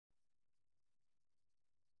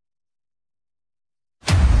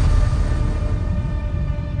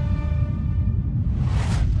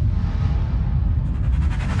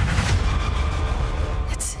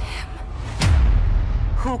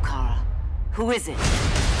Who is it?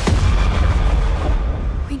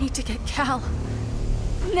 We need to get Cal.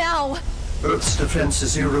 Now! Earth's defense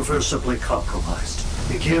is irreversibly compromised.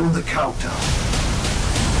 Begin the countdown.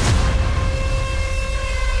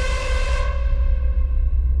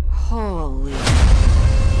 Holy...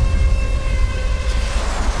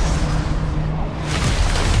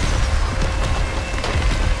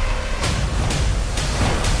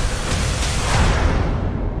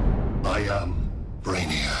 I am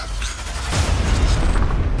Brainiac.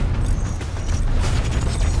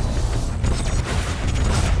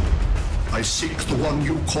 I seek the one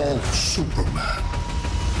you call Superman.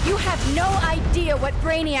 You have no idea what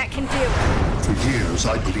Brainiac can do! For years,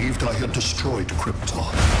 I believed I had destroyed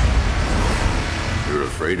Krypton. You're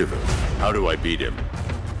afraid of him. How do I beat him?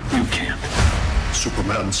 You can't.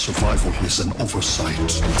 Superman's survival is an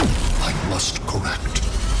oversight I must correct.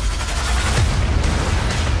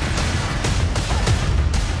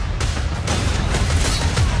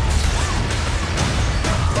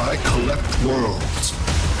 I collect worlds,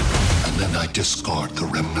 and then I discard the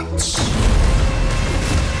remnants.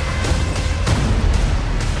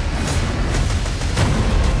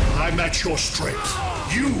 I match your strength.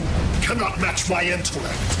 You cannot match my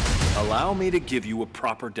intellect. Allow me to give you a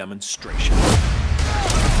proper demonstration.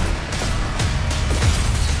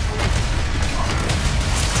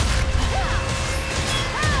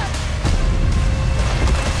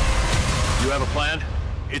 You have a plan?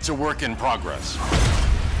 It's a work in progress.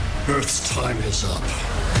 Earth's time is up.